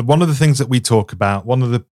industry. And one of the things that we talk about, one of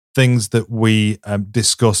the things that we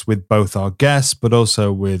discuss with both our guests, but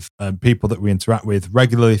also with people that we interact with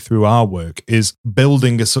regularly through our work is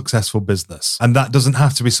building a successful business. And that doesn't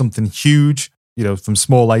have to be something huge, from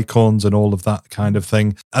small acorns and all of that kind of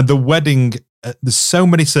thing. And the wedding, there's so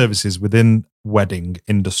many services within wedding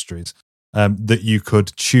industries that you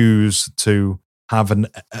could choose to have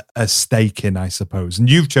a stake in, I suppose. And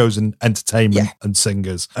you've chosen entertainment and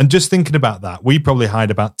singers. And just thinking about that, we probably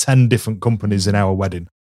hired about 10 different companies in our wedding.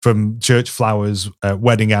 From church flowers,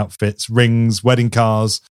 wedding outfits, rings, wedding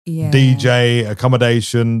cars, DJ,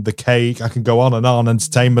 accommodation, the cake. I can go on,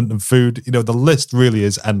 entertainment and food. The list really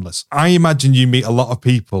is endless. I imagine you meet a lot of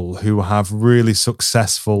people who have really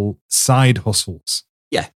successful side hustles.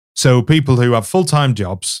 Yeah. So people who have full-time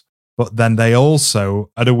jobs, but then they also,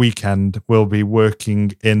 at a weekend, will be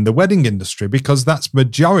working in the wedding industry because that's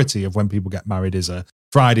majority of when people get married is a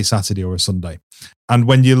Friday, Saturday, or a Sunday. And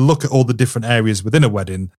when you look at all the different areas within a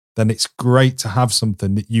wedding, then it's great to have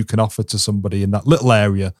something that you can offer to somebody in that little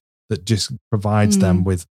area that just provides them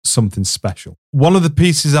with something special. One of the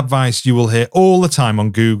pieces of advice you will hear all the time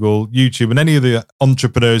on Google, YouTube, and any of the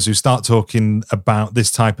entrepreneurs who start talking about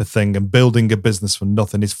this type of thing and building a business from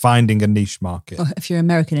nothing is finding a niche market. Or if you're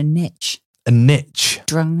American, a niche. A niche.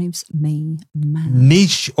 Drives me mad.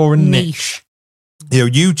 Niche or a niche?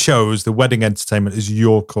 You chose the wedding entertainment as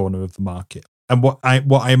your corner of the market. And what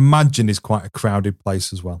I imagine is quite a crowded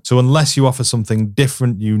place as well. So unless you offer something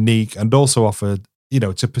different, unique, and also offer,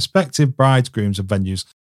 to prospective brides, grooms and venues,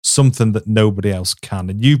 something that nobody else can.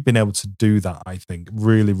 And you've been able to do that, I think,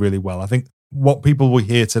 really, really well. I think what people will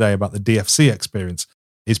hear today about the DFC experience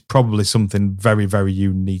is probably something very, very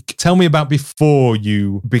unique. Tell me about before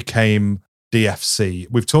you became DFC.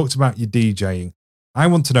 We've talked about your DJing. I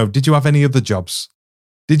want to know, did you have any other jobs?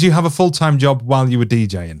 Did you have a full-time job while you were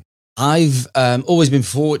DJing? I've always been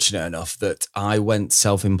fortunate enough that I went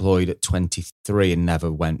self-employed at 23 and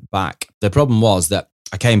never went back. The problem was that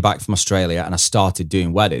I came back from Australia and I started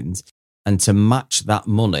doing weddings, and to match that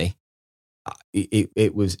money,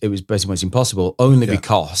 it was pretty much impossible, only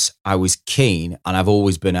because I was keen, and I've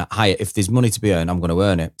always been a higher, if there's money to be earned, I'm going to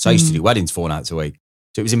earn it. So I used to do weddings 4 nights a week.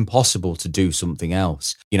 So it was impossible to do something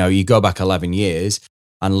else. You know, you go back 11 years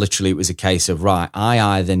and literally it was a case of, right, I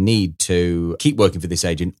either need to keep working for this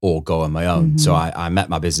agent or go on my own. So I met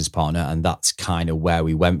my business partner, and that's kind of where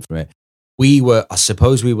we went from it. I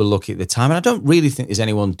suppose we were lucky at the time, and I don't really think there's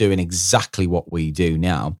anyone doing exactly what we do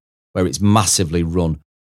now, where it's massively run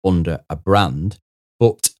under a brand.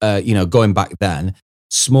 But, going back then,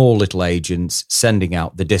 small little agents sending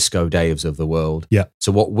out the Disco Daves of the world. Yeah.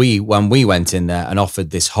 So when we went in there and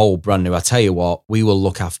offered this whole brand new, I tell you what, we will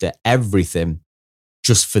look after everything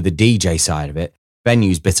just for the DJ side of it.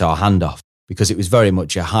 Venues bit our hand off because it was very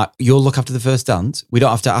much you'll look after the first dance. We don't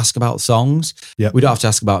have to ask about songs. Yep. We don't have to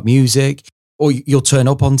ask about music, or you'll turn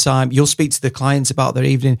up on time. You'll speak to the clients about their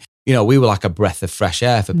evening. We were like a breath of fresh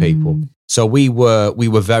air for people. So we were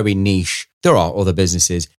very niche. There are other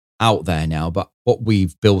businesses out there now, but what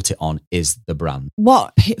we've built it on is the brand.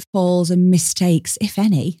 What pitfalls and mistakes, if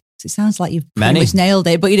any? It sounds like you've pretty Many. much nailed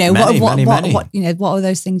it, but Many. what are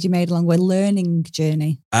those things you made along the learning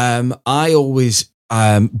journey? I always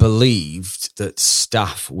believed that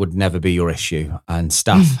staff would never be your issue, and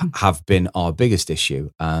staff have been our biggest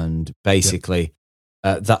issue. And basically,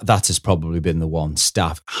 that has probably been the one.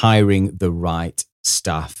 Staff, hiring the right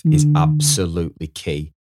staff is absolutely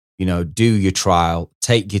key. Do your trial,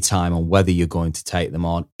 take your time on whether you're going to take them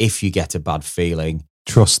on. If you get a bad feeling,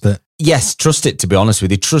 Trust it. Yes, trust it, to be honest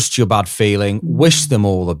with you. Trust your bad feeling, wish them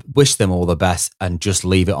all the best, and just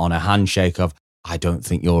leave it on a handshake of, I don't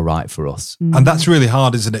think you're right for us. And that's really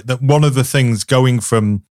hard, isn't it? That one of the things going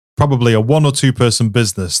from probably a 1 or 2 person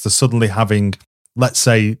business to suddenly having, let's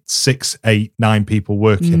say, 6, 8, 9 people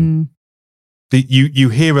working. You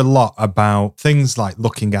hear a lot about things like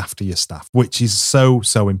looking after your staff, which is so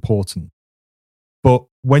important. But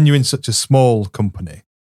when you're in such a small company,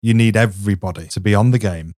 you need everybody to be on the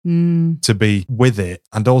game, to be with it,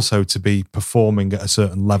 and also to be performing at a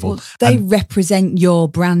certain level. Well, they represent your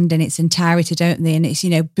brand in its entirety, don't they? And it's,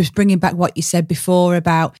 just bringing back what you said before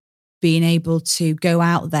about being able to go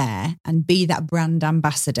out there and be that brand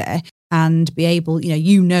ambassador and be able,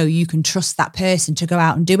 you can trust that person to go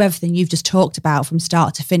out and do everything you've just talked about from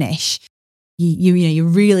start to finish. You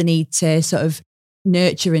really need to sort of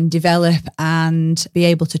nurture and develop and be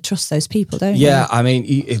able to trust those people, don't you? Yeah, I mean,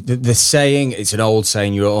 the saying, it's an old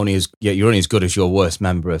saying, you're only as good as your worst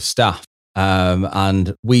member of staff.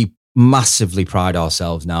 And we massively pride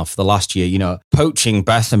ourselves now for the last year. Poaching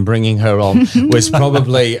Beth and bringing her on was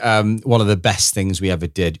probably one of the best things we ever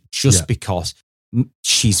did, just because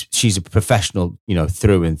she's a professional,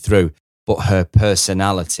 through and through, but her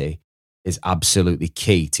personality is absolutely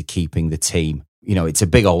key to keeping the team. It's a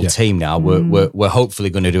big old team now. We're hopefully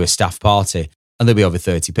going to do a staff party, and there'll be over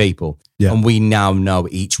 30 people. Yeah. And we now know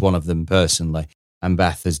each one of them personally. And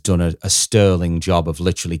Beth has done a sterling job of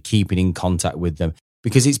literally keeping in contact with them,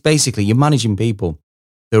 because it's basically, you're managing people.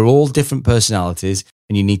 They're all different personalities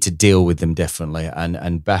and you need to deal with them differently.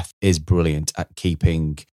 And Beth is brilliant at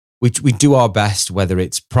keeping, we do our best, whether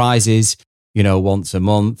it's prizes, once a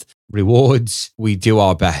month, rewards. We do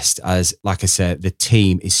our best, as, like I said, the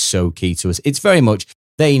team is so key to us. It's very much,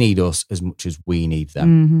 they need us as much as we need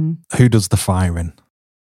them. Who does the firing?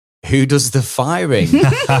 Who does the firing?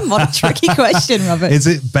 What a tricky question, Robert. Is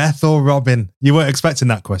it Beth or Robin? You weren't expecting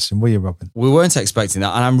that question, were you, Robin? We weren't expecting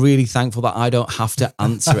that. And I'm really thankful that I don't have to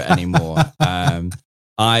answer it anymore.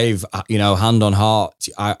 I've, hand on heart,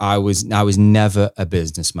 I was never a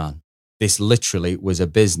businessman. This literally was a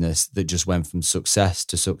business that just went from success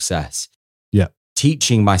to success. Yeah.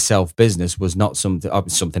 Teaching myself business was not something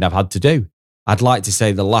I've had to do. I'd like to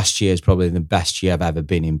say the last year is probably the best year I've ever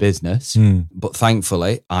been in business. But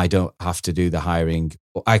thankfully, I don't have to do the hiring.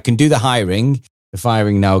 I can do the hiring. The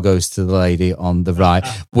firing now goes to the lady on the right.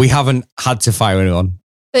 We haven't had to fire anyone.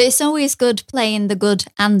 But it's always good playing the good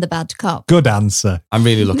and the bad cop. Good answer. I'm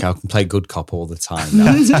really lucky I can play good cop all the time.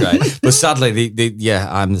 That's great. But sadly,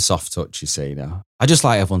 I'm the soft touch, you see now. I just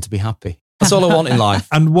like everyone to be happy. That's all I want in life.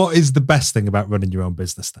 And what is the best thing about running your own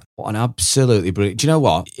business then? What an absolutely brilliant. Do you know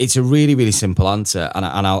what? It's a really, really simple answer. And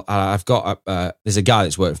I've got, there's a guy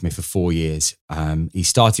that's worked for me for 4 years. He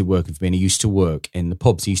started working for me and he used to work in the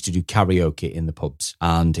pubs. He used to do karaoke in the pubs.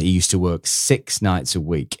 And he used to work 6 nights a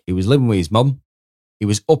week. He was living with his mum. He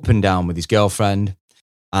was up and down with his girlfriend.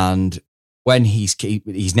 And when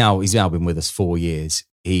he's now been with us 4 years,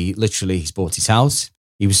 he's bought his house.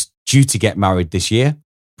 He was due to get married this year.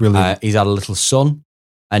 Brilliant. He's had a little son.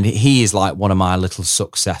 And he is like one of my little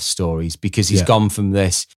success stories because he's gone from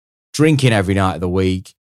this drinking every night of the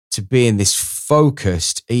week to being this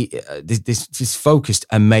focused, this focused,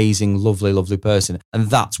 amazing, lovely person. And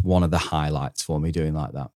that's one of the highlights for me doing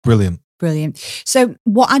like that. Brilliant. Brilliant. So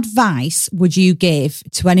what advice would you give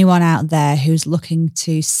to anyone out there who's looking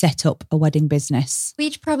to set up a wedding business?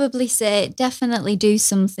 We'd probably say definitely do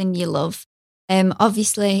something you love.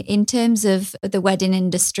 Obviously, in terms of the wedding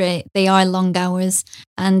industry, they are long hours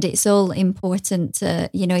and it's all important to,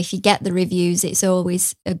 if you get the reviews, it's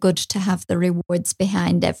always good to have the rewards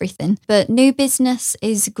behind everything. But new business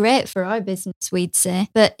is great for our business, we'd say.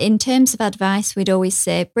 But in terms of advice, we'd always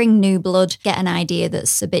say bring new blood, get an idea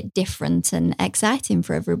that's a bit different and exciting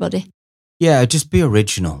for everybody. Yeah, just be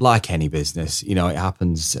original, like any business. It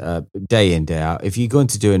happens day in, day out. If you're going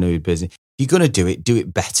to do a new business, if you're going to do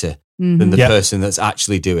it better than the person that's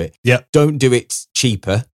actually do it. Yep. Don't do it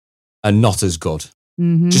cheaper and not as good.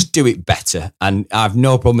 Just do it better. And I have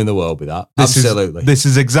no problem in the world with that. Absolutely. This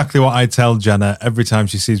is exactly what I tell Jenna every time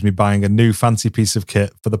she sees me buying a new fancy piece of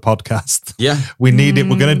kit for the podcast. Yeah. We need it.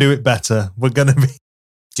 We're going to do it better. We're going to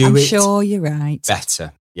be... I'm sure you're right.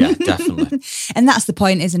 Better. Yeah, definitely. And that's the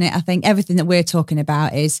point, isn't it? I think everything that we're talking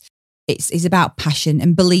about is about passion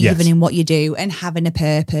and believing in what you do and having a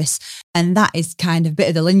purpose. And that is kind of a bit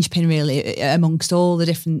of the linchpin really amongst all the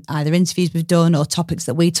different either interviews we've done or topics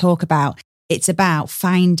that we talk about. It's about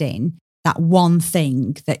finding that one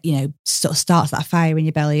thing that, sort of starts that fire in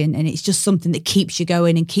your belly and it's just something that keeps you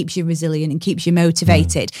going and keeps you resilient and keeps you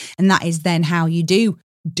motivated. And that is then how you do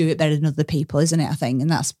it better than other people, isn't it? I think.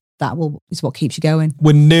 And is what keeps you going.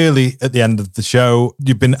 We're nearly at the end of the show.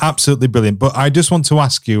 You've been absolutely brilliant. But I just want to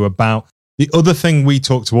ask you about the other thing we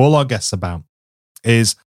talk to all our guests about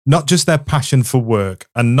is not just their passion for work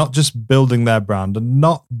and not just building their brand and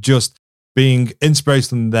not just being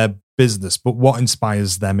inspirational in their business, but what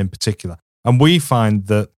inspires them in particular. And we find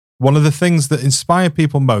that one of the things that inspire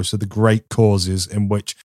people most are the great causes in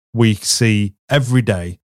which we see every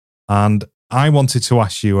day. And I wanted to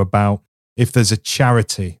ask you about if there's a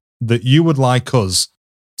charity that you would like us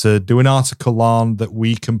to do an article on that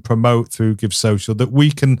we can promote through Give Social, that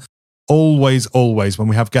we can always, when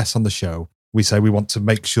we have guests on the show, we say we want to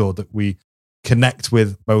make sure that we connect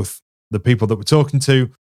with both the people that we're talking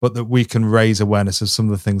to, but that we can raise awareness of some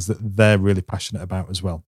of the things that they're really passionate about as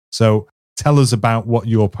well. So tell us about what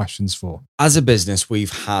your passion's for. As a business,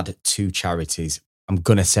 we've had 2 charities, I'm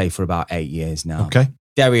going to say for about 8 years now. Okay.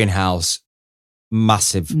 Derry and House.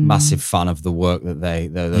 Massive fan of the work that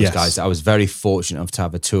those guys. I was very fortunate enough to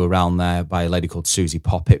have a tour around there by a lady called Susie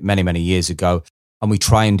Poppet many years ago, and we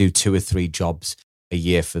try and do 2 or 3 jobs a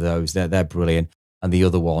year for those. They're brilliant. And the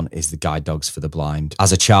other one is the guide dogs for the blind.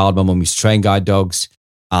 As a child, my mum used to train guide dogs,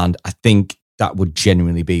 and I think that would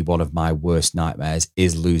genuinely be one of my worst nightmares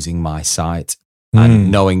is losing my sight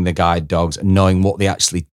and knowing the guide dogs and knowing what they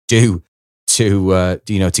actually do to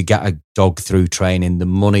get a dog through training, the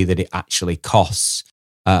money that it actually costs,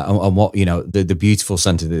 and what the beautiful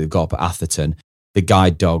centre that they've got up at Atherton. The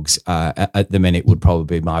guide dogs at the minute would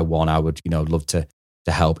probably be my one. I would love to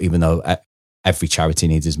help, even though every charity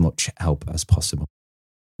needs as much help as possible.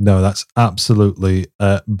 No, that's absolutely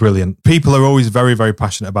brilliant. People are always very, very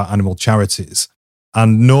passionate about animal charities.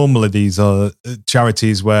 And normally these are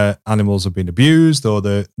charities where animals have been abused or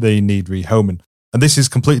they need rehoming. And this is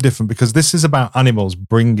completely different because this is about animals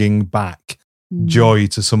bringing back joy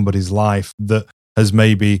to somebody's life that has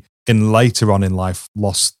maybe later on in life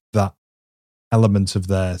lost that element of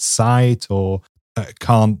their sight or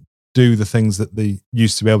can't do the things that they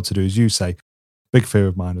used to be able to do, as you say. Big fear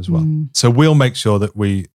of mine as well. So we'll make sure that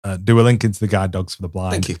we do a link into the Guide Dogs for the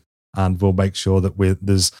Blind. Thank you. And we'll make sure that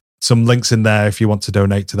there's some links in there if you want to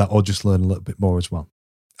donate to that or just learn a little bit more as well.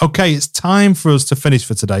 Okay, it's time for us to finish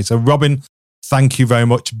for today. So Robin, thank you very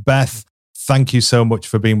much. Beth, thank you so much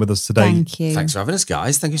for being with us today. Thank you. Thanks for having us,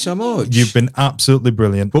 guys. Thank you so much. You've been absolutely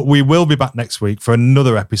brilliant. But we will be back next week for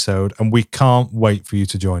another episode and we can't wait for you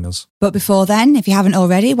to join us. But before then, if you haven't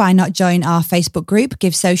already, why not join our Facebook group,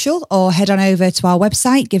 Give Social, or head on over to our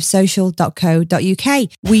website, givesocial.co.uk.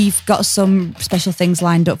 We've got some special things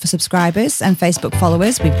lined up for subscribers and Facebook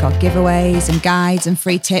followers. We've got giveaways and guides and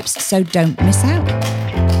free tips, so don't miss out.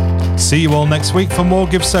 See you all next week for more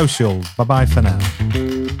Give Social. Bye-bye for now.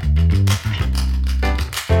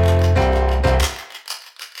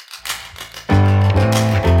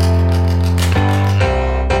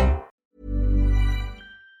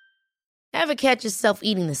 Ever catch yourself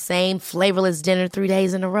eating the same flavorless dinner 3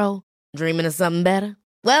 days in a row? Dreaming of something better?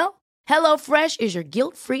 Well, HelloFresh is your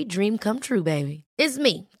guilt-free dream come true, baby. It's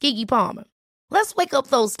me, Keke Palmer. Let's wake up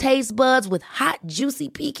those taste buds with hot, juicy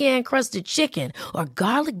pecan-crusted chicken or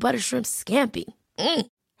garlic butter shrimp scampi.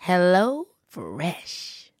 Hello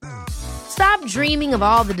Fresh. Stop dreaming of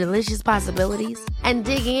all the delicious possibilities and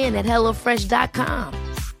dig in at HelloFresh.com.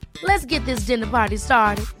 Let's get this dinner party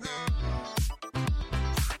started.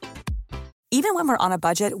 Even when we're on a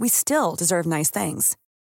budget, we still deserve nice things.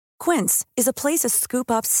 Quince is a place to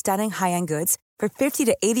scoop up stunning high-end goods for 50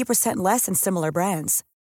 to 80% less than similar brands.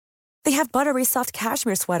 They have buttery soft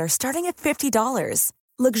cashmere sweaters starting at $50,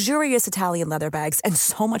 luxurious Italian leather bags, and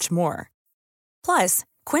so much more. Plus,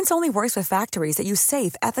 Quince only works with factories that use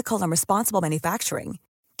safe, ethical, and responsible manufacturing.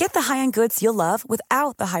 Get the high-end goods you'll love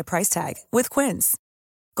without the high price tag with Quince.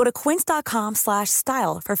 Go to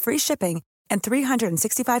quince.com/style for free shipping and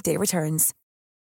 365-day returns.